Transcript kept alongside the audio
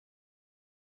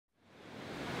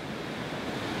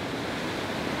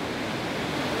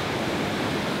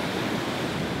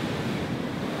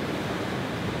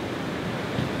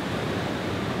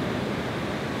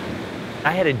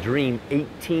I had a dream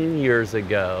 18 years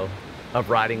ago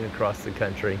of riding across the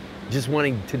country, just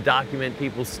wanting to document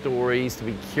people's stories, to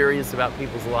be curious about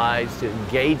people's lives, to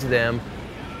engage them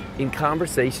in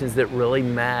conversations that really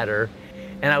matter.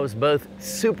 And I was both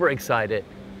super excited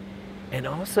and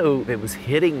also it was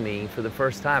hitting me for the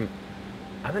first time.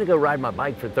 I'm gonna go ride my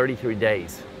bike for 33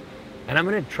 days. And I'm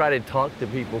gonna try to talk to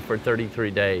people for 33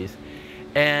 days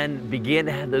and begin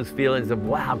to have those feelings of,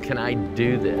 wow, can I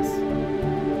do this?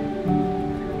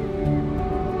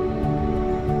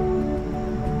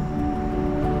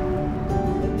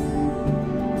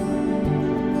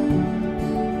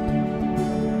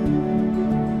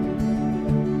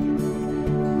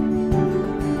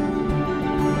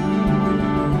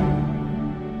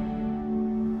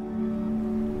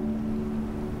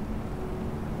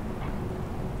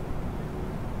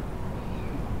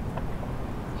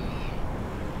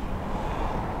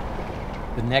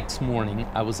 The next morning,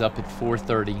 I was up at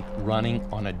 4:30 running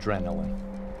on adrenaline.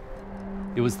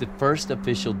 It was the first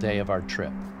official day of our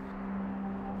trip.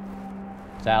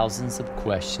 Thousands of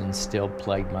questions still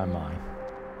plagued my mind.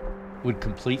 Would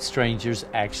complete strangers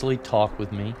actually talk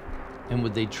with me, and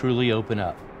would they truly open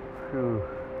up?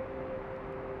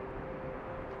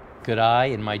 Could I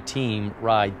and my team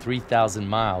ride 3,000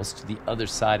 miles to the other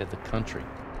side of the country?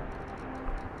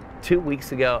 2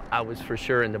 weeks ago, I was for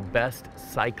sure in the best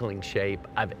cycling shape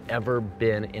I've ever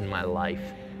been in my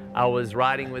life. I was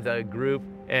riding with a group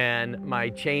and my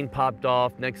chain popped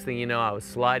off. Next thing you know, I was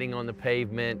sliding on the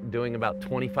pavement, doing about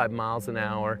 25 miles an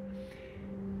hour.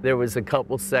 There was a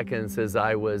couple seconds as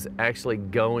I was actually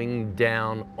going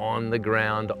down on the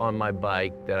ground on my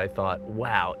bike that I thought,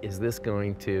 wow, is this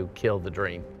going to kill the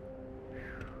dream?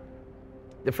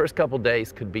 The first couple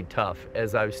days could be tough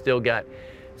as I've still got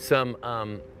some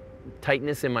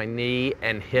tightness in my knee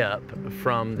and hip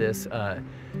from this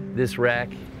wreck,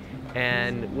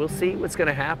 and we'll see what's going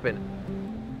to happen.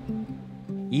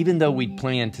 Even though we'd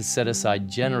planned to set aside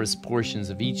generous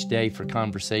portions of each day for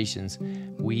conversations,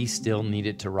 we still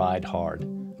needed to ride hard,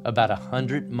 about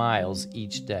 100 miles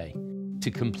each day, to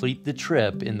complete the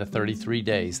trip in the 33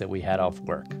 days that we had off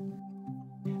work.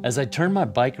 As I turned my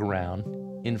bike around,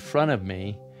 in front of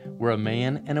me were a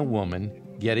man and a woman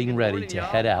getting ready to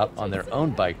head out on their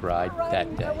own bike ride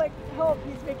that day. I'd like to help.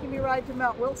 He's making me ride to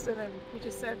Mount Wilson, and he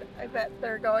just said, I bet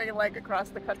they're going like across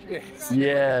the country.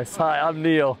 Yes. Hi, I'm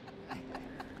Neil.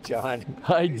 John.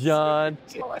 Hi, John.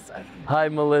 Melissa. Hi,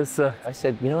 Melissa. I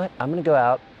said, you know what? I'm going to go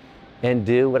out and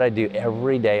do what I do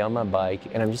every day on my bike,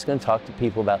 and I'm just going to talk to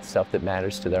people about stuff that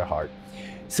matters to their heart.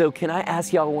 So can I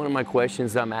ask y'all one of my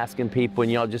questions I'm asking people,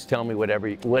 and y'all just tell me whatever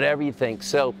you think.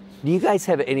 So do you guys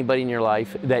have anybody in your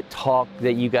life that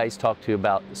you guys talk to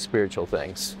about spiritual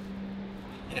things?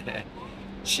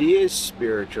 She is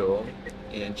spiritual,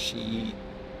 and she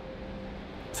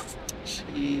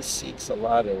seeks a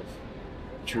lot of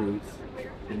truth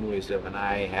and wisdom, and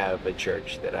I have a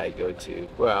church that I go to.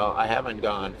 Well, I haven't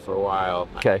gone for a while.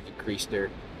 Okay. Easter.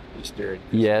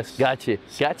 Yes, gotcha.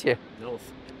 No.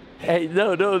 Hey,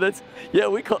 no, that's, yeah,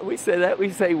 we say that. We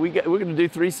say we're going to do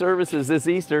 3 services this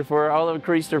Easter for all of our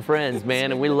Creaster friends,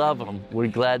 man, and we love them. We're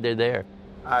glad they're there.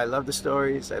 I love the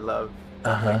stories. I love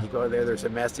when you go there's a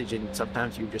message, and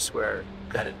sometimes you just swear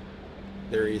that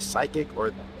there is psychic,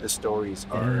 or the stories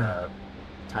are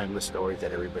timeless stories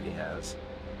that everybody has.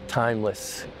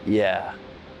 Timeless, yeah.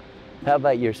 How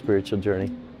about your spiritual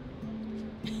journey?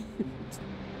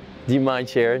 Do you mind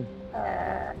sharing?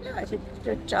 Yeah, I think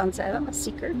John said, I'm a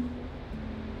seeker.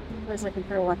 I was looking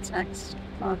for what's next.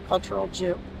 I'm a cultural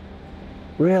Jew.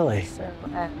 Really? So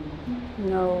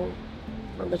no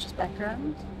religious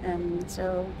background, and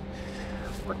so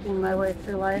working my way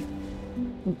through life.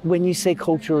 When you say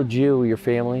cultural Jew, your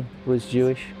family was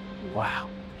Jewish? Wow.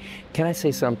 Can I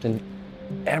say something?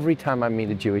 Every time I meet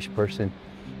a Jewish person,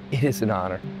 it is an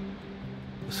honor.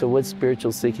 So what's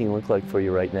spiritual seeking look like for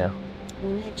you right now?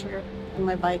 Nature and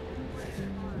my bike.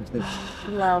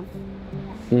 Love.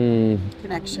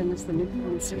 Connection is the new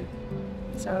currency.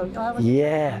 So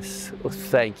yes. Well,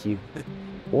 thank you.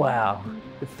 Wow.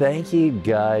 Thank you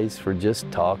guys for just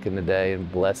talking today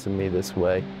and blessing me this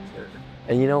way.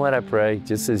 And you know what I pray?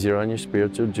 Just as you're on your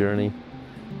spiritual journey,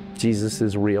 Jesus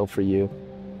is real for you.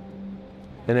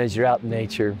 And as you're out in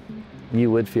nature,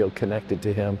 you would feel connected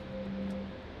to him.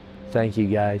 Thank you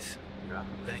guys.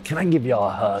 Can I give y'all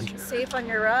a hug? Safe on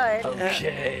your ride.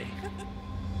 Okay.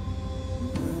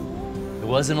 It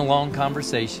wasn't a long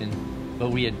conversation, but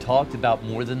we had talked about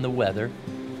more than the weather,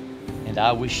 and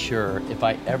I was sure if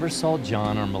I ever saw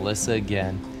John or Melissa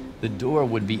again, the door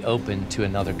would be open to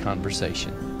another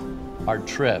conversation. Our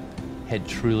trip had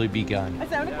truly begun.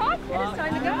 It's 7 o'clock. It is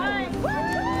time to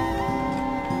go.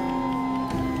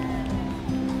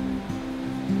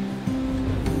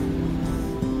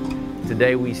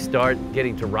 today we start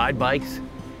getting to ride bikes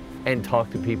and talk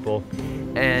to people,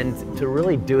 and to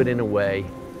really do it in a way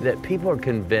that people are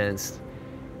convinced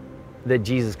that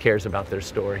Jesus cares about their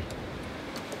story.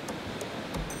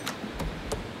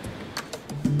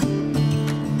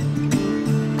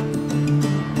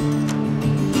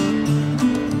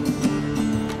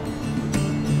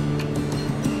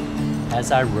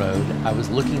 As I rode, I was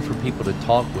looking for people to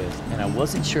talk with, and I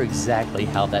wasn't sure exactly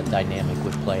how that dynamic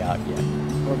would play out yet.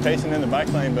 We're pacing in the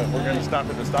bike lane, but we're going to stop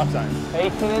at the stop sign.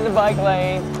 Pacing in the bike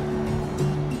lane.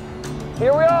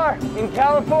 Here we are in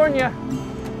California,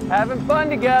 having fun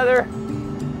together.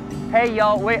 Hey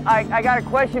y'all, wait, I got a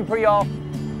question for y'all.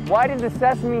 Why did the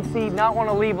sesame seed not want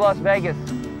to leave Las Vegas?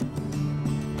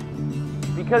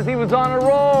 Because he was on a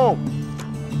roll.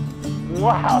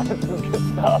 Wow, that's some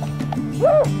good stuff.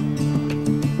 Woo!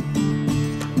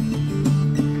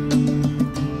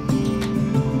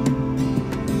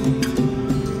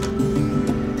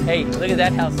 Hey, look at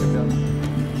that house they're building.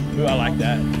 Ooh, I like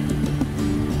that.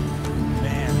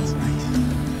 Man, that's nice.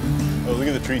 Oh, look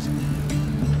at the trees.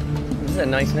 This is a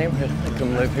nice neighborhood. I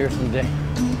come live here someday.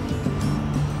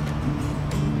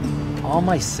 All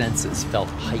my senses felt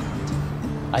heightened.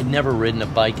 I'd never ridden a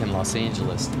bike in Los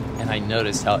Angeles, and I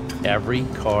noticed how every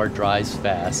car drives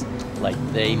fast, like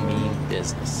they mean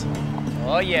business.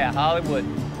 Oh yeah, Hollywood.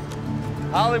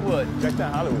 Hollywood. Check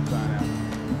that Hollywood sign out.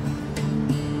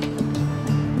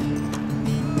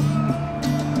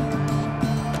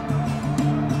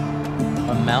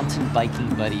 A mountain biking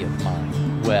buddy of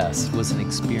mine, Wes, was an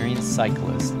experienced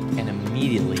cyclist and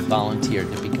immediately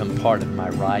volunteered to become part of my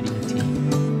riding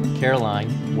team.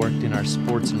 Caroline worked in our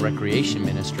sports and recreation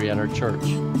ministry at our church.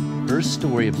 Her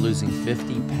story of losing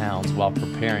 50 pounds while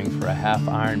preparing for a half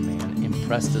Ironman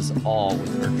impressed us all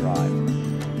with her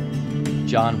drive.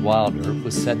 John Wilder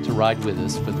was set to ride with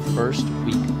us for the first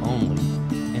week only,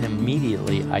 and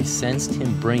immediately I sensed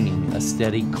him bringing a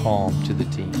steady calm to the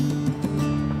team.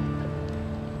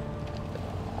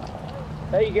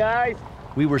 Hey guys.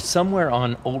 We were somewhere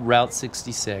on Old Route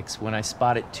 66 when I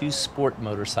spotted two sport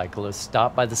motorcyclists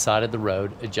stopped by the side of the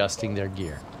road adjusting their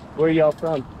gear. Where are y'all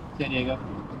from? San Diego.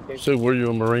 So were you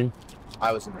a Marine?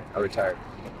 I was I retired.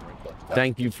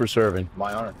 Thank you for serving.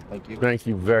 My honor. Thank you. Thank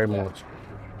you very much.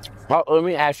 Well, let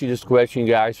me ask you this question,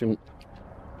 guys. And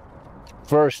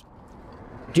first,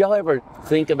 do y'all ever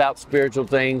think about spiritual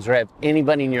things, or have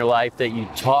anybody in your life that you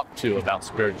talk to about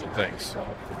spiritual things?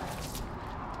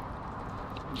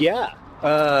 Yeah,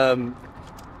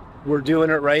 we're doing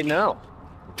it right now.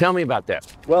 Tell me about that.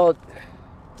 Well,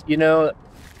 you know,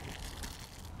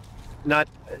 not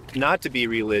to be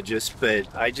religious,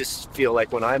 but I just feel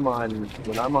like when I'm on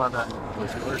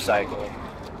a motorcycle,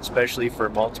 especially for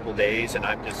multiple days, and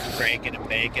I'm just cranking and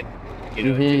making, you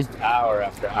know, just hour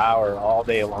after hour all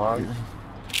day long.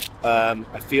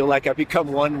 I feel like I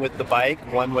become one with the bike,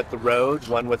 one with the road,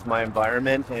 one with my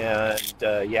environment, and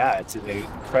yeah, it's an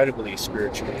incredibly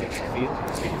spiritual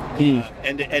feeling.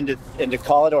 And to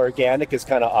call it organic is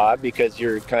kind of odd because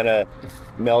you're kind of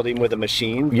melding with a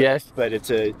machine. Yes, but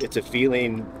it's a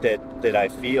feeling that I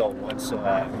feel once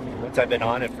I've been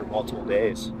on it for multiple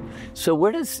days. So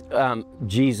where does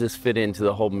Jesus fit into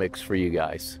the whole mix for you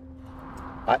guys?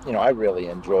 I really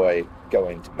enjoy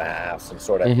going to mass and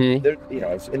sort of, there, you know,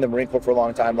 I was in the Marine Corps for a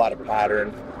long time, a lot of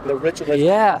pattern, the ritualism.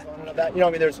 Yeah. That, you know,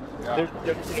 I mean, there's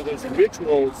those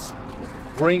rituals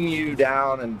bring you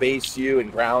down and base you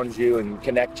and ground you and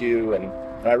connect you, and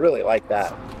I really like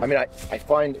that. I mean, I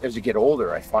find as you get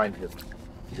older, I find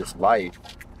his life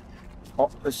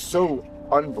is so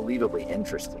unbelievably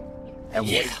interesting, and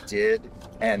what he did,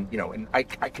 and you know, and I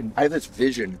have this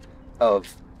vision of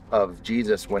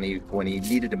Jesus when he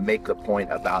needed to make the point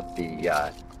about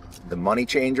the money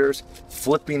changers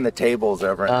flipping the tables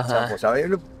over in the temple.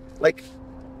 So, like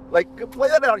play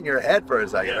that out in your head for a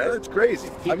second. Right? That's crazy.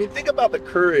 I mean, think about the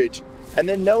courage, and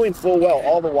then knowing full well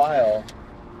all the while,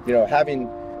 you know, having,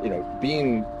 you know,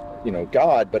 being, you know,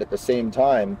 God, but at the same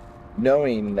time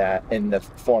knowing that in the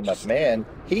form of man,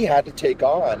 he had to take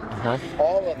on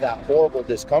all of that horrible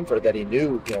discomfort that he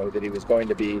knew, you know, that he was going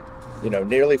to be, you know,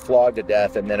 nearly flogged to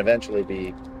death and then eventually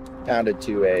be pounded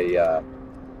to a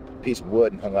piece of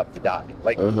wood and hung up to die.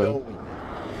 Like, no.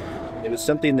 It was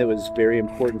something that was very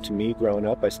important to me growing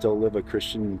up. I still live a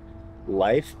Christian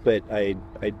life, but I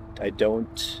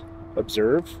don't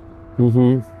observe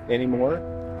anymore.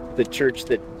 The church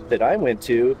that I went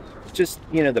to, just,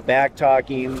 you know, the back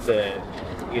talking, the,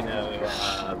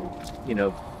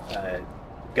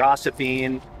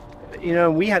 gossiping. You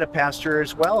know, we had a pastor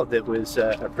as well that was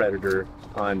a predator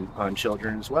on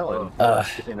children as well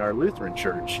in our Lutheran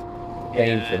church.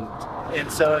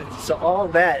 And so all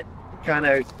that kind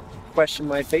of question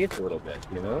my faith a little bit,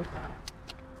 you know?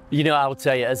 You know, I will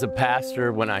tell you, as a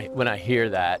pastor, when I hear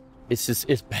that,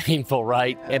 it's painful,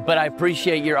 right? But I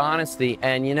appreciate your honesty,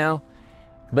 and you know,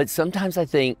 but sometimes I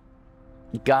think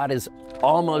God is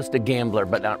almost a gambler,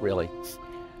 but not really.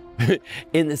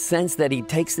 In the sense that he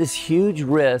takes this huge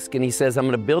risk and he says, I'm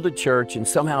going to build a church and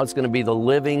somehow it's going to be the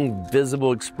living,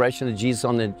 visible expression of Jesus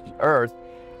on the earth.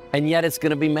 And yet it's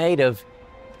going to be made of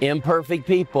imperfect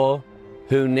people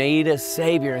who need a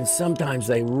savior. And sometimes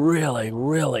they really,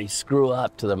 really screw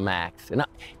up to the max. And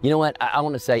you know what? I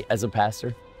want to say, as a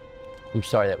pastor, I'm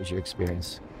sorry that was your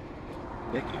experience.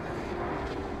 Thank you.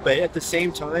 But at the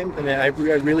same time, and I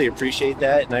really appreciate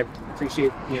that, and I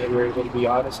appreciate, you know, we're able to be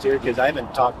honest here, because I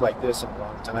haven't talked like this in a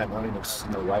long time. I don't even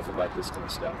know my wife about this kind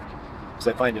of stuff, because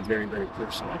I find it very, very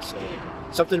personal. So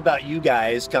something about you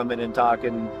guys coming and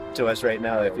talking to us right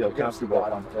now, I feel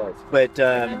comfortable. But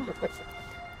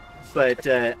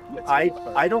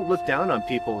I don't look down on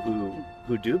people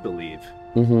who do believe.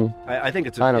 Mm-hmm. I think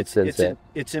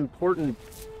it's important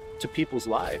to people's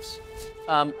lives.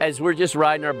 As we're just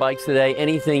riding our bikes today,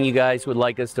 anything you guys would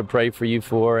like us to pray for you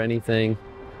for, anything?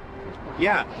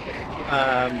 Yeah.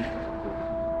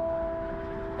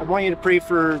 I want you to pray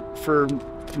for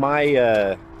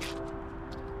my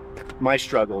my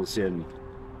struggles in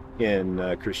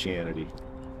Christianity,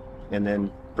 and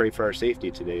then pray for our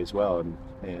safety today as well.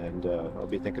 And I'll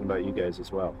be thinking about you guys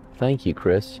as well. Thank you,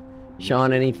 Chris.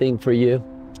 Sean, anything for you?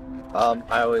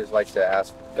 I always like to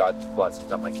ask God's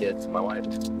blessings on my kids and my wife.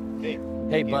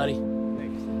 Hey, buddy.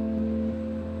 Thanks.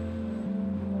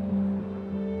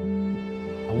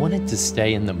 I wanted to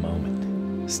stay in the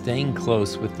moment, staying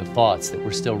close with the thoughts that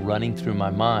were still running through my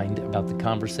mind about the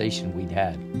conversation we'd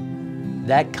had.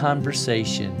 That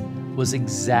conversation was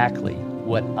exactly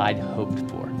what I'd hoped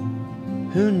for.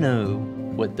 Who knew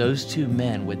what those two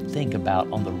men would think about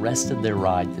on the rest of their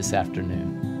ride this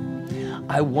afternoon?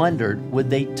 I wondered, would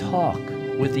they talk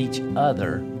with each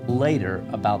other later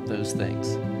about those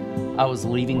things? I was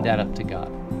leaving that up to God.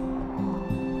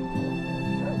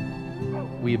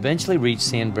 We eventually reached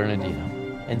San Bernardino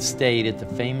and stayed at the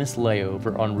famous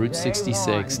layover on Route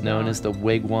 66 known as the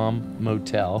Wigwam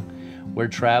Motel, where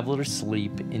travelers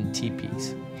sleep in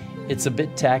teepees. It's a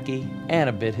bit tacky and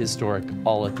a bit historic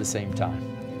all at the same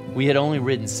time. We had only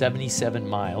ridden 77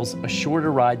 miles, a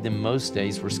shorter ride than most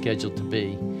days were scheduled to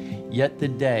be, yet the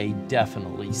day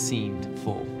definitely seemed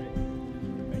full.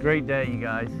 Great day, you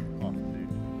guys.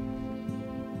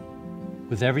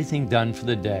 With everything done for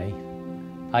the day,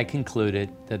 I concluded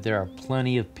that there are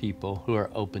plenty of people who are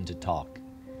open to talk,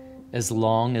 as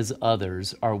long as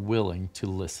others are willing to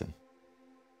listen.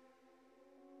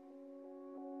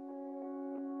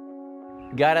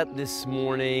 Got up this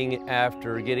morning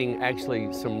after getting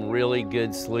actually some really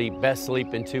good sleep, best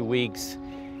sleep in 2 weeks,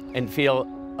 and feel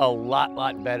a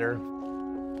lot better.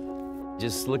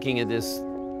 Just looking at this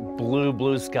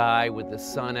blue sky with the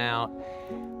sun out,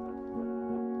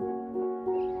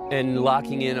 and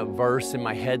locking in a verse in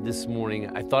my head this morning.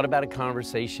 I thought about a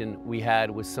conversation we had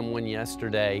with someone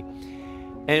yesterday,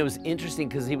 and it was interesting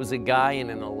because he was a guy in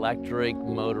an electric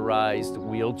motorized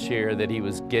wheelchair that he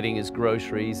was getting his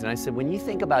groceries. And I said, when you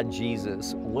think about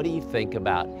Jesus, what do you think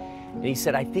about? And he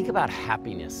said, I think about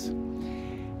happiness.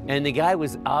 And the guy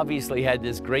was obviously had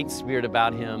this great spirit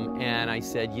about him. And I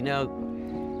said, you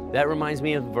know, that reminds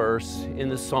me of a verse in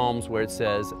the Psalms where it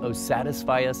says, oh,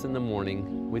 satisfy us in the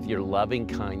morning with your loving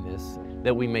kindness,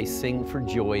 that we may sing for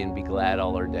joy and be glad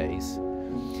all our days.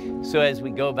 So as we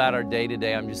go about our day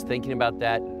today, I'm just thinking about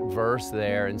that verse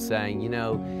there and saying, you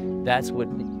know, that's what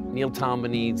Neil Tomba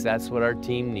needs, that's what our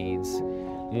team needs.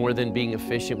 More than being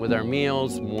efficient with our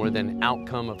meals, more than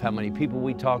outcome of how many people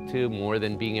we talk to, more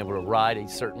than being able to ride a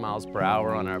certain miles per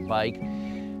hour on our bike,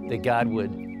 that God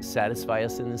would satisfy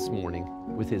us in this morning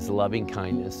with his loving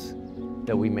kindness,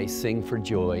 that we may sing for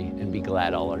joy and be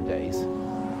glad all our days.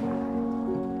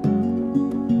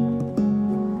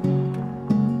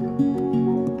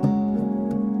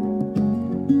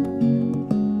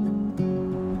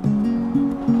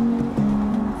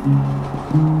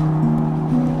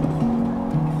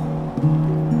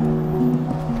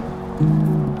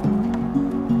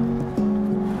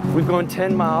 We've gone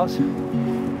 10 miles.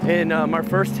 In our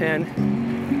first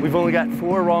 10, we've only got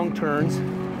 4 wrong turns.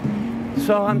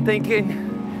 So I'm thinking,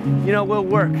 you know, we'll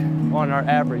work on our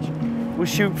average. We'll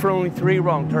shoot for only 3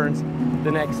 wrong turns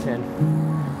the next 10.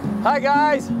 Hi,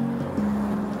 guys.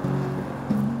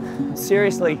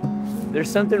 Seriously, there's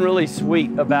something really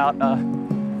sweet about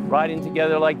riding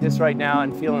together like this right now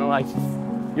and feeling like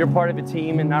you're part of a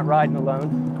team and not riding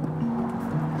alone.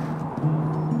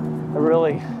 I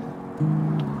really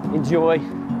enjoy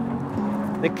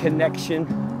the connection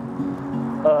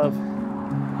of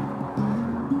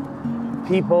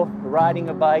people riding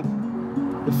a bike,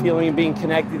 the feeling of being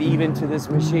connected even to this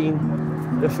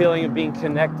machine, the feeling of being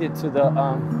connected to the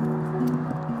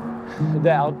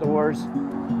outdoors,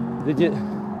 the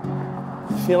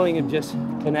feeling of just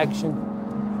connection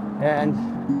and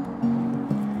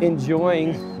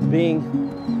enjoying being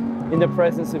in the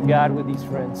presence of God with these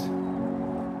friends.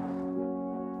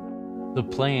 The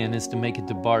plan is to make it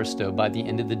to Barstow by the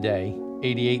end of the day,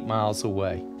 88 miles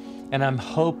away. And I'm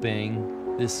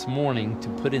hoping this morning to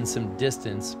put in some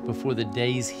distance before the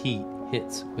day's heat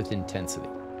hits with intensity.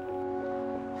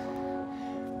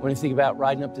 When you think about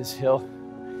riding up this hill,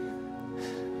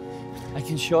 I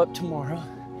can show up tomorrow,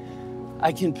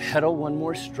 I can pedal one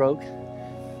more stroke,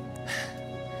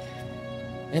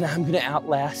 and I'm gonna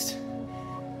outlast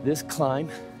this climb.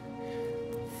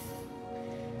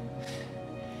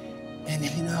 And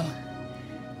you know,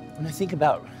 when I think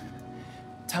about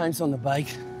times on the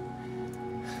bike,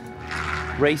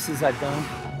 races I've done,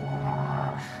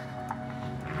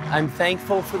 I'm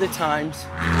thankful for the times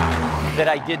that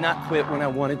I did not quit when I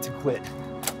wanted to quit.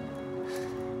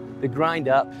 The grind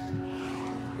up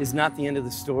is not the end of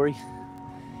the story.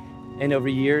 And over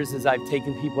years, as I've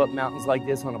taken people up mountains like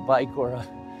this on a bike or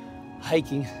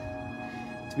hiking,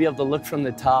 to be able to look from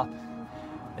the top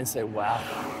and say, wow.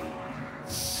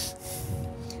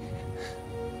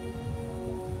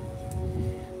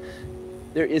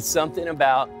 There is something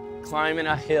about climbing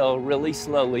a hill really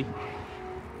slowly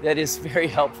that is very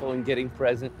helpful in getting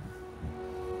present.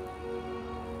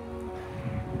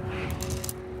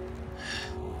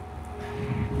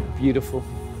 Beautiful.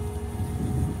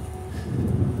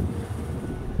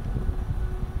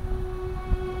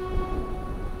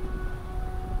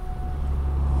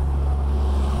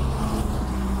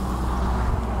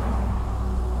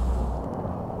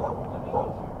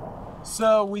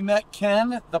 So we met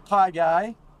Ken, the pie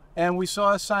guy, and we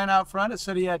saw a sign out front. It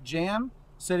said he had jam,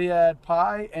 said he had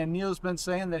pie, and Neil's been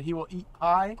saying that he will eat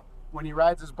pie when he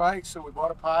rides his bike, so we bought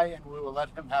a pie and we will let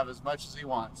him have as much as he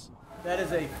wants. That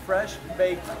is a fresh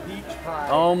baked peach pie.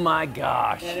 Oh my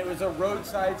gosh. And it was a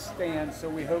roadside stand, so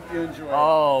we hope you enjoy it.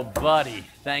 Oh, buddy,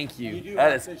 thank you. You do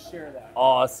That have is to share that.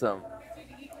 awesome.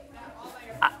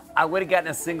 I would have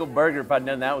gotten a single burger if I'd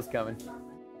known that was coming.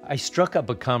 I struck up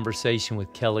a conversation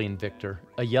with Kelly and Victor,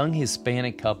 a young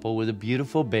Hispanic couple with a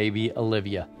beautiful baby,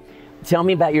 Olivia. Tell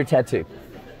me about your tattoo.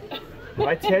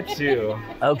 My tattoo.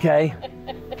 Okay.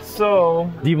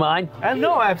 So. Do you mind?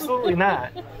 No, absolutely not.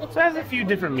 So it has a few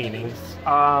different meanings.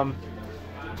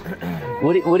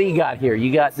 What do you got here?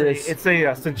 You got this. It's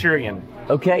a centurion.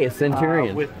 Okay, a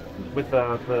centurion. With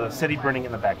the city burning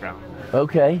in the background.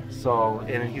 Okay. So,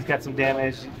 and he's got some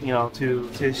damage, to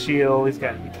his shield. He's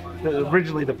got.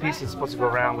 Originally, the piece is supposed to go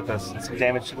around with some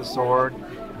damage to the sword,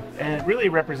 and it really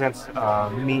represents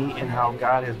me and how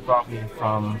God has brought me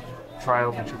from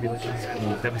trials and tribulations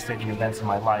and devastating events in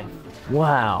my life.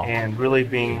 Wow. And really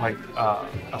being like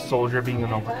a soldier, being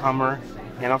an overcomer,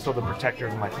 and also the protector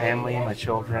of my family, my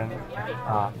children.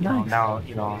 Nice. Now,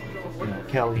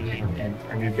 Kelly and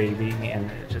our new baby, and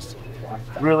it just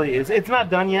really is. It's not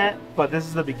done yet, but this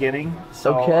is the beginning.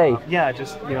 So, okay.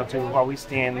 To while we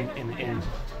stand and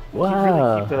wow.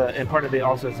 Really keep and part of it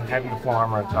also is having the full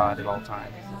armor of God at all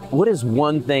times. What is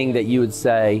one thing that you would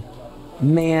say,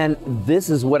 man, this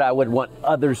is what I would want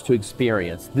others to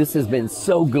experience? This has been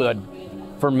so good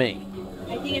for me.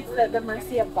 I think it's the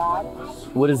mercy of God.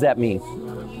 What does that mean?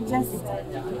 Just,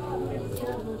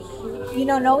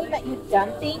 knowing that you've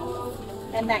done things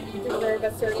and that you deserve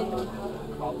a certain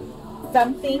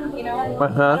something,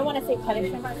 Uh-huh. I don't want to say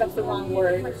punishment because that's the wrong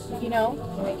word,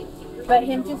 but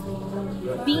him just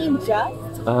being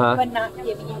just, but not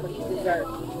giving you what you deserve.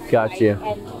 Gotcha.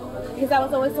 Right? And because I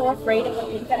was always so afraid of the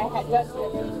things that I had done,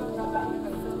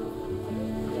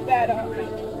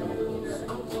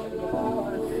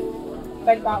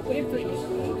 that God wouldn't forgive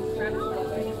me.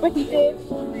 But He did.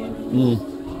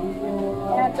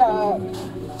 And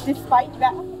despite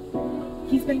that,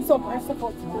 He's been so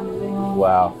merciful to me.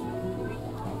 Wow.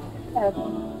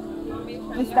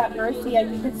 Just that mercy, I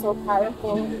think it's so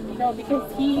powerful,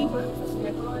 because he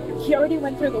already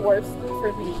went through the worst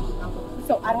for me,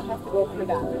 so I don't have to go through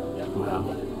that.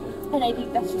 And I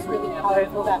think that's just really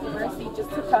powerful, that mercy, just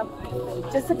to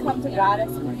come to God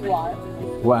as who you are.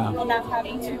 Wow. And not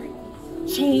having to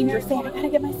change or say, I gotta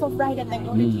get myself right and then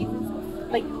go to Jesus.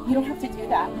 Like, you don't have to do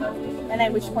that. And I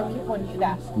wish more people knew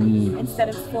that. Instead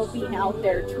of still being out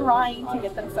there trying to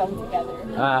get themselves together.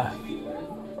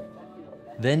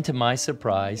 Then, to my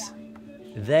surprise,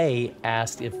 they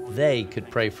asked if they could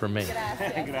pray for me.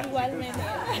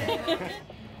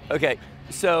 Okay,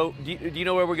 so do you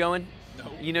know where we're going? No.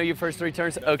 You know your first 3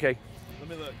 turns? Okay. Let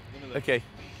me look. Okay.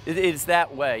 It's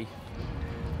that way.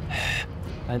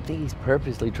 I think he's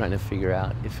purposely trying to figure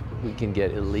out if we can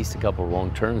get at least a couple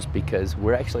wrong turns because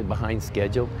we're actually behind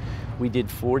schedule. We did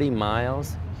 40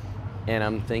 miles, and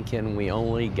I'm thinking we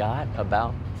only got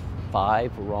about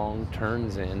 5 wrong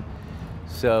turns in.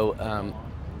 So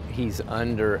he's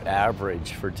under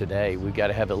average for today. We've got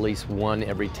to have at least 1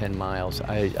 every 10 miles.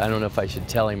 I don't know if I should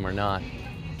tell him or not,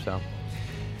 so.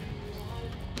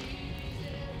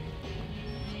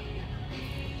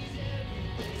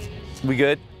 We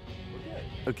good? We're good.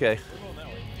 Okay. We're going that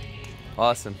way.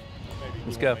 Awesome.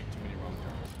 Let's go.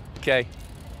 Okay.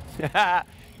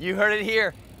 You heard it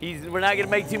here. We're not going to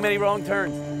make too many wrong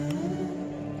turns.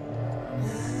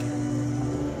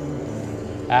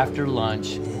 After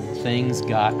lunch, things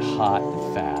got hot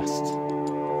fast.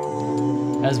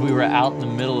 As we were out in the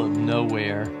middle of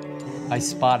nowhere, I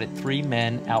spotted 3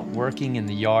 men out working in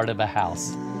the yard of a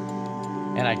house.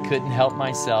 And I couldn't help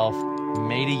myself,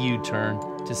 made a U-turn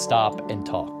to stop and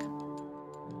talk.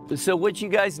 So what's you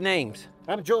guys' names?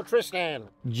 I'm Joe Tristan.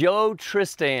 Joe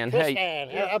Tristan. Tristan. Hey.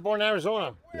 Yeah, I'm born in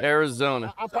Arizona.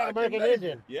 Arizona. I'm part American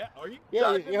Indian. Yeah, are you?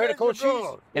 Yeah, you heard of Coach Cheese?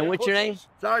 And what's your name?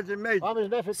 Sergeant Major. I'm his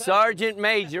nephew. Sergeant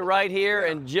Major right here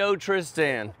and Joe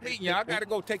Tristan. Meeting y'all, I gotta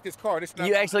go take this car. This not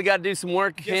You actually got to do some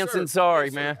work, Yes, Hanson. sir. Sorry,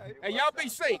 Yes, sir. man. Hey, y'all be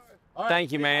safe.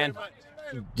 Thank you, man.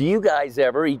 Do you guys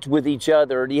ever, with each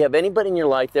other, do you have anybody in your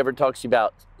life that ever talks to you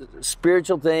about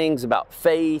spiritual things, about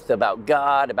faith, about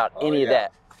God, about any of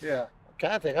that? Yeah.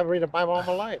 Catholic. I've read the Bible all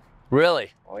my life.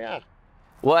 Really? Oh, yeah.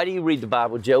 Why do you read the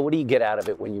Bible, Joe? What do you get out of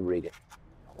it when you read it?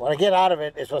 What I get out of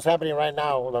it is what's happening right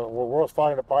now. The world's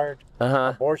falling apart.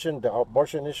 Abortion, the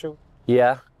abortion issue.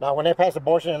 Yeah. Now, when they passed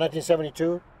abortion in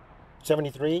 1972,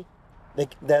 73,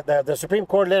 the Supreme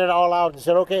Court let it all out and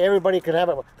said, okay, everybody can have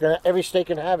it. Every state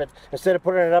can have it. Instead of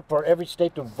putting it up for every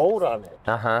state to vote on it.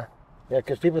 Yeah,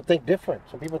 because people think different.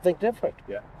 Some people think different.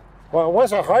 Yeah. Well,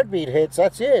 once a heartbeat hits,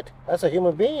 that's it. That's a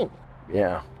human being.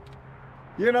 Yeah.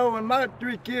 You know, when my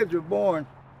 3 kids were born,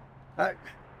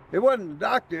 it wasn't the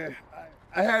doctor.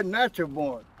 I had natural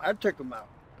born. I took them out.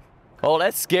 Oh,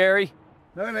 that's scary.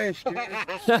 No, it ain't scary.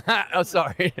 Oh,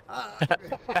 sorry.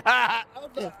 I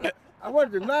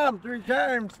went to Nam 3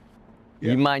 times.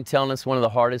 You mind telling us one of the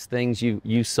hardest things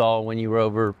you saw when you were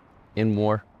over in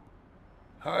war?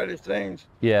 Hardest things?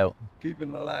 Yeah.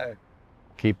 Keeping alive.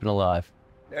 Keeping alive.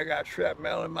 I got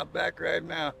shrapnel in my back right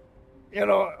now. You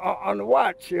know, on the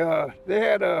watch, they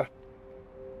had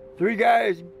 3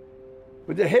 guys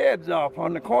with their heads off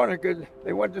on the corner because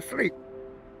they went to sleep.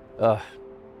 You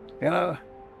know,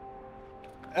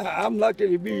 I'm lucky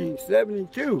to be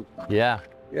 72. Yeah.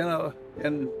 You know,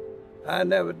 and I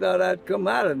never thought I'd come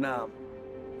out of Nam.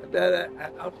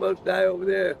 I'm supposed to die over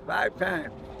there 5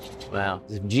 times. Wow.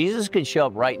 If Jesus could show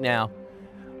up right now,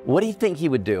 what do you think he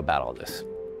would do about all this?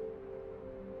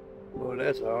 Well,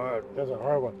 that's a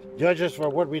hard one. Judge us for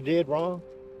what we did wrong?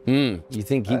 You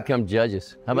think he'd come judge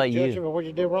us? How about Judge you? for what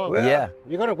you did wrong? Well, yeah.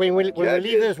 You're gonna when we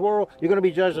leave this world, you're gonna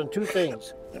be judged on 2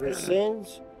 things: your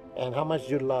sins and how much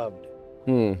you loved.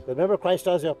 Remember, Christ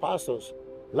tells the apostles,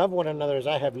 "Love one another as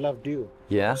I have loved you."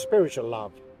 Yeah. Spiritual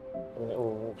love.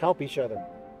 We'll help each other.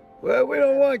 Well, we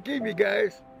don't want to keep you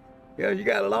guys. You know, you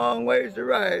got a long ways to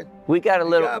ride. We got a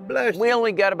little. God bless you. We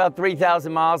only got about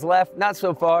 3,000 miles left. Not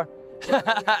so far.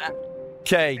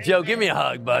 Okay, Joe, give me a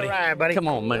hug, buddy. All right, buddy. Come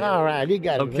on, man. All right, you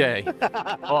got it. Okay.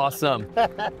 Awesome.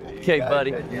 Okay,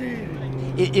 buddy.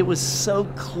 It was so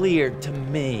clear to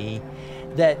me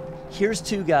that here's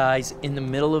 2 guys in the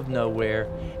middle of nowhere,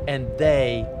 and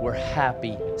they were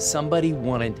happy somebody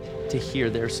wanted to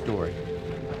hear their story.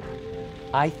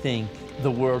 I think the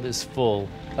world is full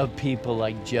of people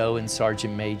like Joe and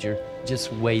Sergeant Major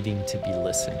just waiting to be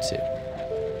listened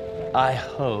to. I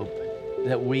hope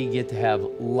that we get to have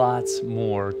lots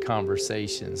more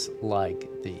conversations like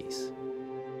these.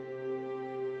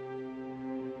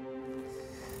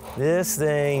 This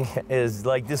thing is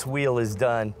like, this wheel is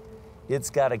done. It's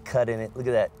got a cut in it. Look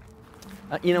at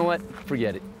that. You know what?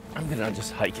 Forget it. I'm gonna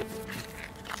just hike it.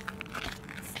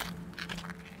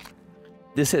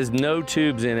 This has no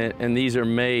tubes in it, and these are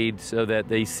made so that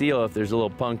they seal if there's a little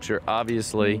puncture.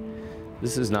 Obviously,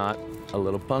 this is not a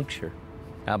little puncture.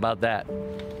 How about that?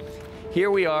 Here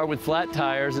we are with flat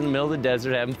tires in the middle of the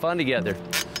desert having fun together.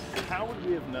 How would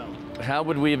we have known? How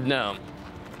would we have known?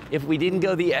 If we didn't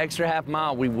go the extra half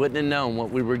mile, we wouldn't have known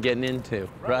what we were getting into,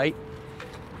 right?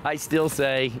 I still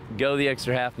say, go the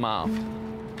extra half mile.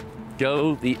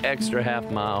 Go the extra half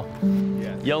mile.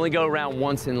 Yeah. You only go around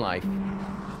once in life.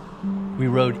 We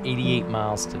rode 88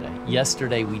 miles today.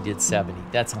 Yesterday we did 70.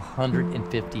 That's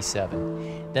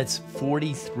 157. That's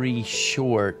 43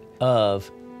 short of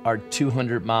our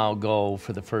 200-mile goal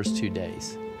for the first 2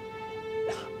 days.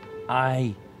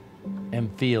 I am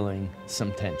feeling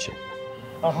some tension.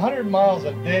 100 miles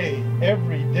a day,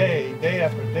 every day, day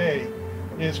after day,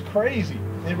 is crazy.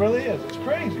 It really is. It's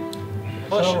crazy.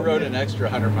 Plus, you rode an extra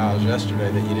 100 miles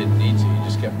yesterday that you didn't need to. You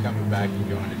just kept coming back and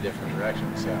going in a different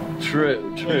direction. So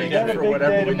True. You got a for big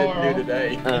whatever day we tomorrow, didn't do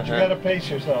today. but you got to pace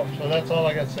yourself. So that's all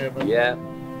I got to say about it. Yeah.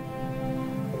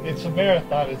 It's a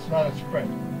marathon. It's not a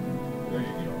sprint. There you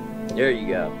go. There you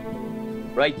go.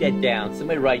 Write that down.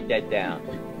 Somebody write that down.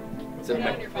 Put it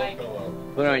on your bike.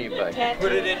 Put it on your bike.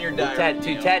 Put it in your We'll diary.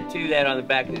 tattoo that on the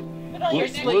back of it.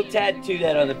 We'll tattoo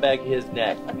that on the back of his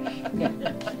neck.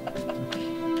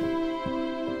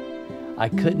 I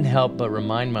couldn't help but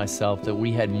remind myself that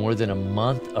we had more than a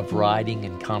month of riding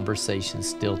and conversation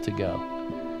still to go.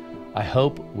 I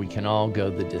hope we can all go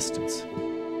the distance.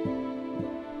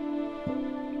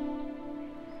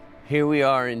 Here we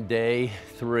are in day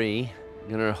 3.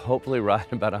 Gonna hopefully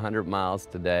ride about 100 miles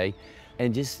today,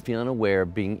 and just feeling aware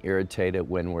of being irritated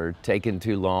when we're taking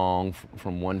too long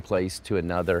from one place to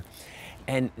another.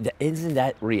 And isn't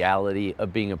that reality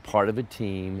of being a part of a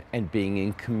team and being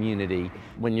in community?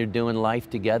 When you're doing life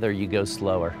together, you go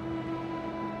slower.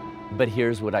 But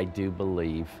here's what I do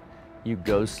believe. You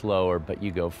go slower, but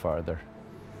you go farther.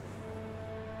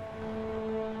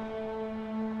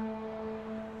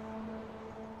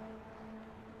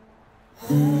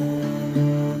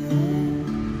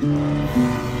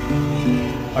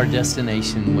 Our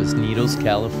destination was Needles,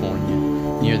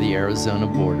 California, near the Arizona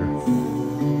border.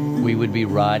 We would be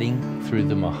riding through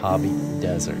the Mojave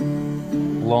Desert.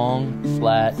 Long,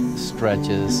 flat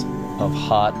stretches of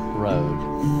hot road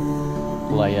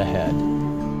lay ahead.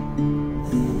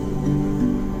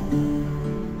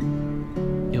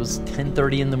 It was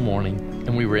 10:30 in the morning,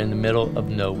 and we were in the middle of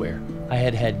nowhere. I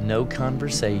had had no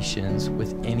conversations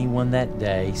with anyone that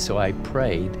day, so I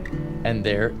prayed, and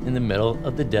there in the middle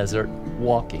of the desert,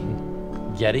 walking,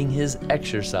 getting his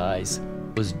exercise,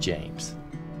 was James.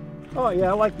 Oh yeah,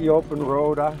 I like the open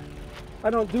road. I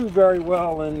don't do very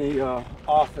well in the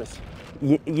office.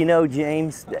 You know,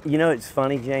 James, you know, it's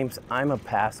funny, James, I'm a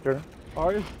pastor.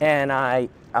 Are you? And I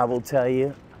will tell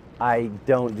you, I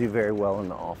don't do very well in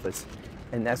the office.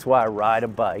 And that's why I ride a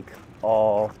bike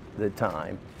all the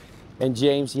time. And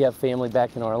James, you have family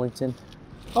back in Arlington?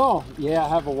 Oh yeah, I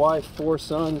have a wife, 4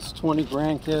 sons, 20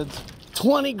 grandkids.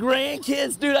 20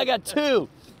 grandkids? Dude, I got 2.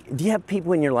 Do you have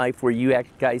people in your life where you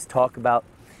guys talk about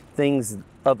things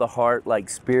of the heart, like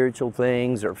spiritual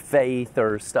things or faith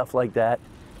or stuff like that?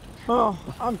 Oh,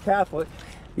 I'm Catholic.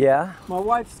 Yeah? My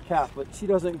wife's Catholic. She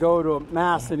doesn't go to a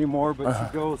mass anymore, but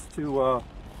she goes to a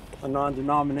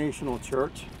non-denominational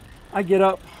church. I get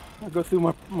up, I go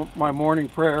through my morning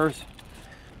prayers,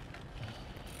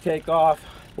 take off.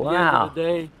 At the end of the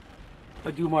day,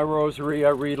 I do my rosary, I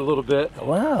read a little bit.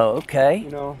 Wow, okay.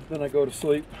 You know, then I go to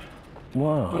sleep.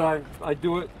 Whoa. But I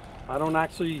do it, I don't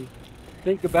actually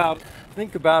think about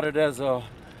it as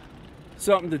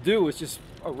something to do. It's just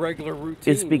a regular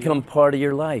routine. It's become part of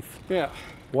your life. Yeah.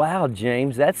 Wow,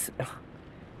 James, that's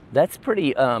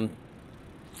pretty,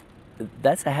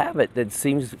 that's a habit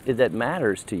that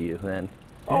matters to you then.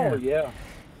 Oh, yeah.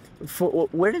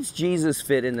 Where does Jesus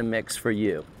fit in the mix for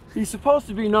you? He's supposed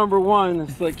to be number one.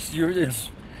 It's like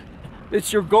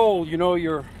it's your goal, you know,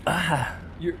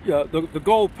 the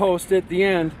goal post at the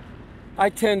end. I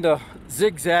tend to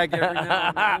zigzag every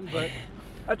now and then, but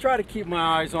I try to keep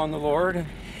my eyes on the Lord.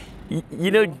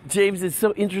 You know, James, it's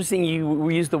so interesting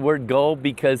we use the word goal,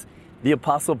 because the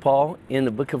Apostle Paul in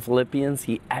the book of Philippians,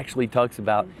 he actually talks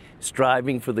about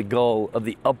striving for the goal of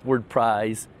the upward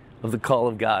prize of the call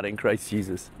of God in Christ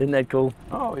Jesus. Isn't that cool?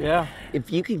 Oh, yeah.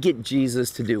 If you could get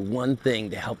Jesus to do one thing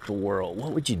to help the world,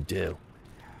 what would you do?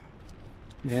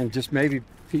 And just maybe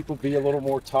people be a little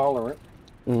more tolerant.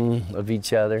 Of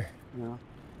each other. Yeah.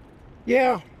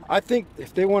 Yeah, I think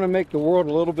if they want to make the world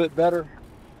a little bit better,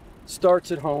 it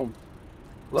starts at home.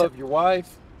 Love your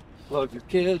wife, love your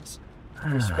kids,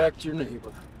 respect your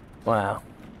neighbor. Wow.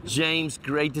 James,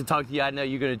 great to talk to you. I know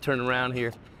you're going to turn around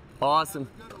here. Awesome.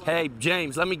 Hey,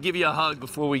 James, let me give you a hug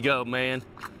before we go, man.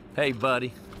 Hey,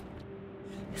 buddy.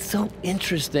 It's so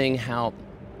interesting how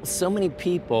so many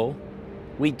people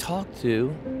we talk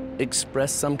to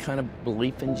express some kind of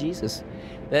belief in Jesus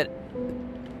that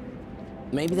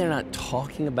maybe they're not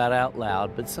talking about out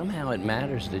loud, but somehow it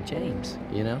matters to James,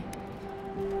 you know?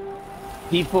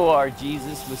 People are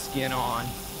Jesus with skin on.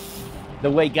 The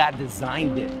way God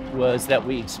designed it was that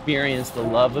we experience the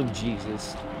love of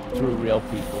Jesus through real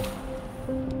people.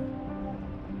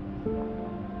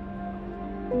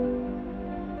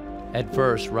 At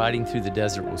first, riding through the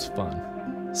desert was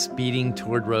fun. Speeding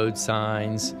toward road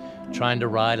signs, trying to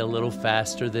ride a little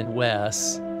faster than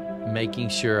Wes, making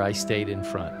sure I stayed in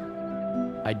front.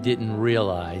 I didn't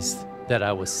realize that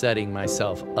I was setting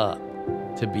myself up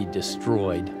to be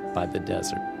destroyed by the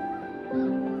desert.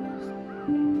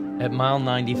 At mile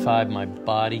 95, my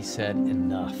body said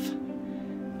enough.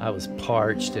 I was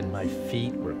parched and my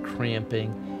feet were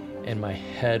cramping and my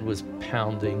head was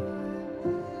pounding.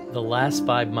 The last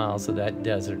 5 miles of that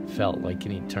desert felt like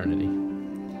an eternity.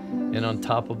 And on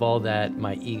top of all that,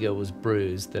 my ego was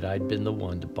bruised that I'd been the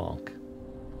one to bonk.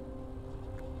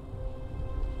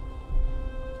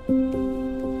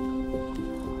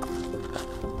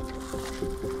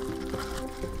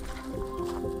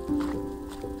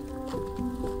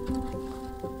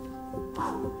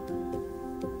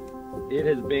 It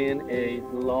has been a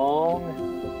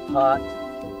long, hot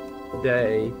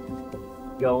day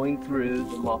going through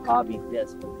the Mojave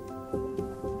Desert.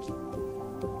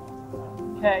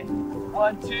 Okay,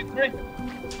 1, 2, 3.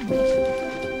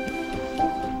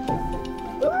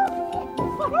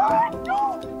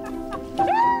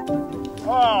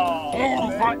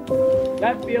 Oh,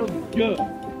 that feels good.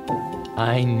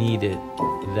 I needed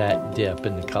that dip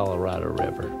in the Colorado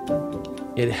River.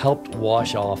 It helped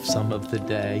wash off some of the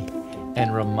day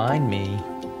and remind me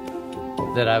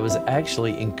that I was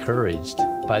actually encouraged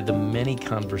by the many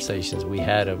conversations we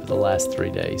had over the last 3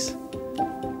 days.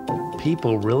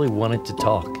 People really wanted to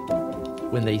talk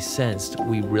when they sensed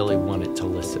we really wanted to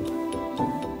listen.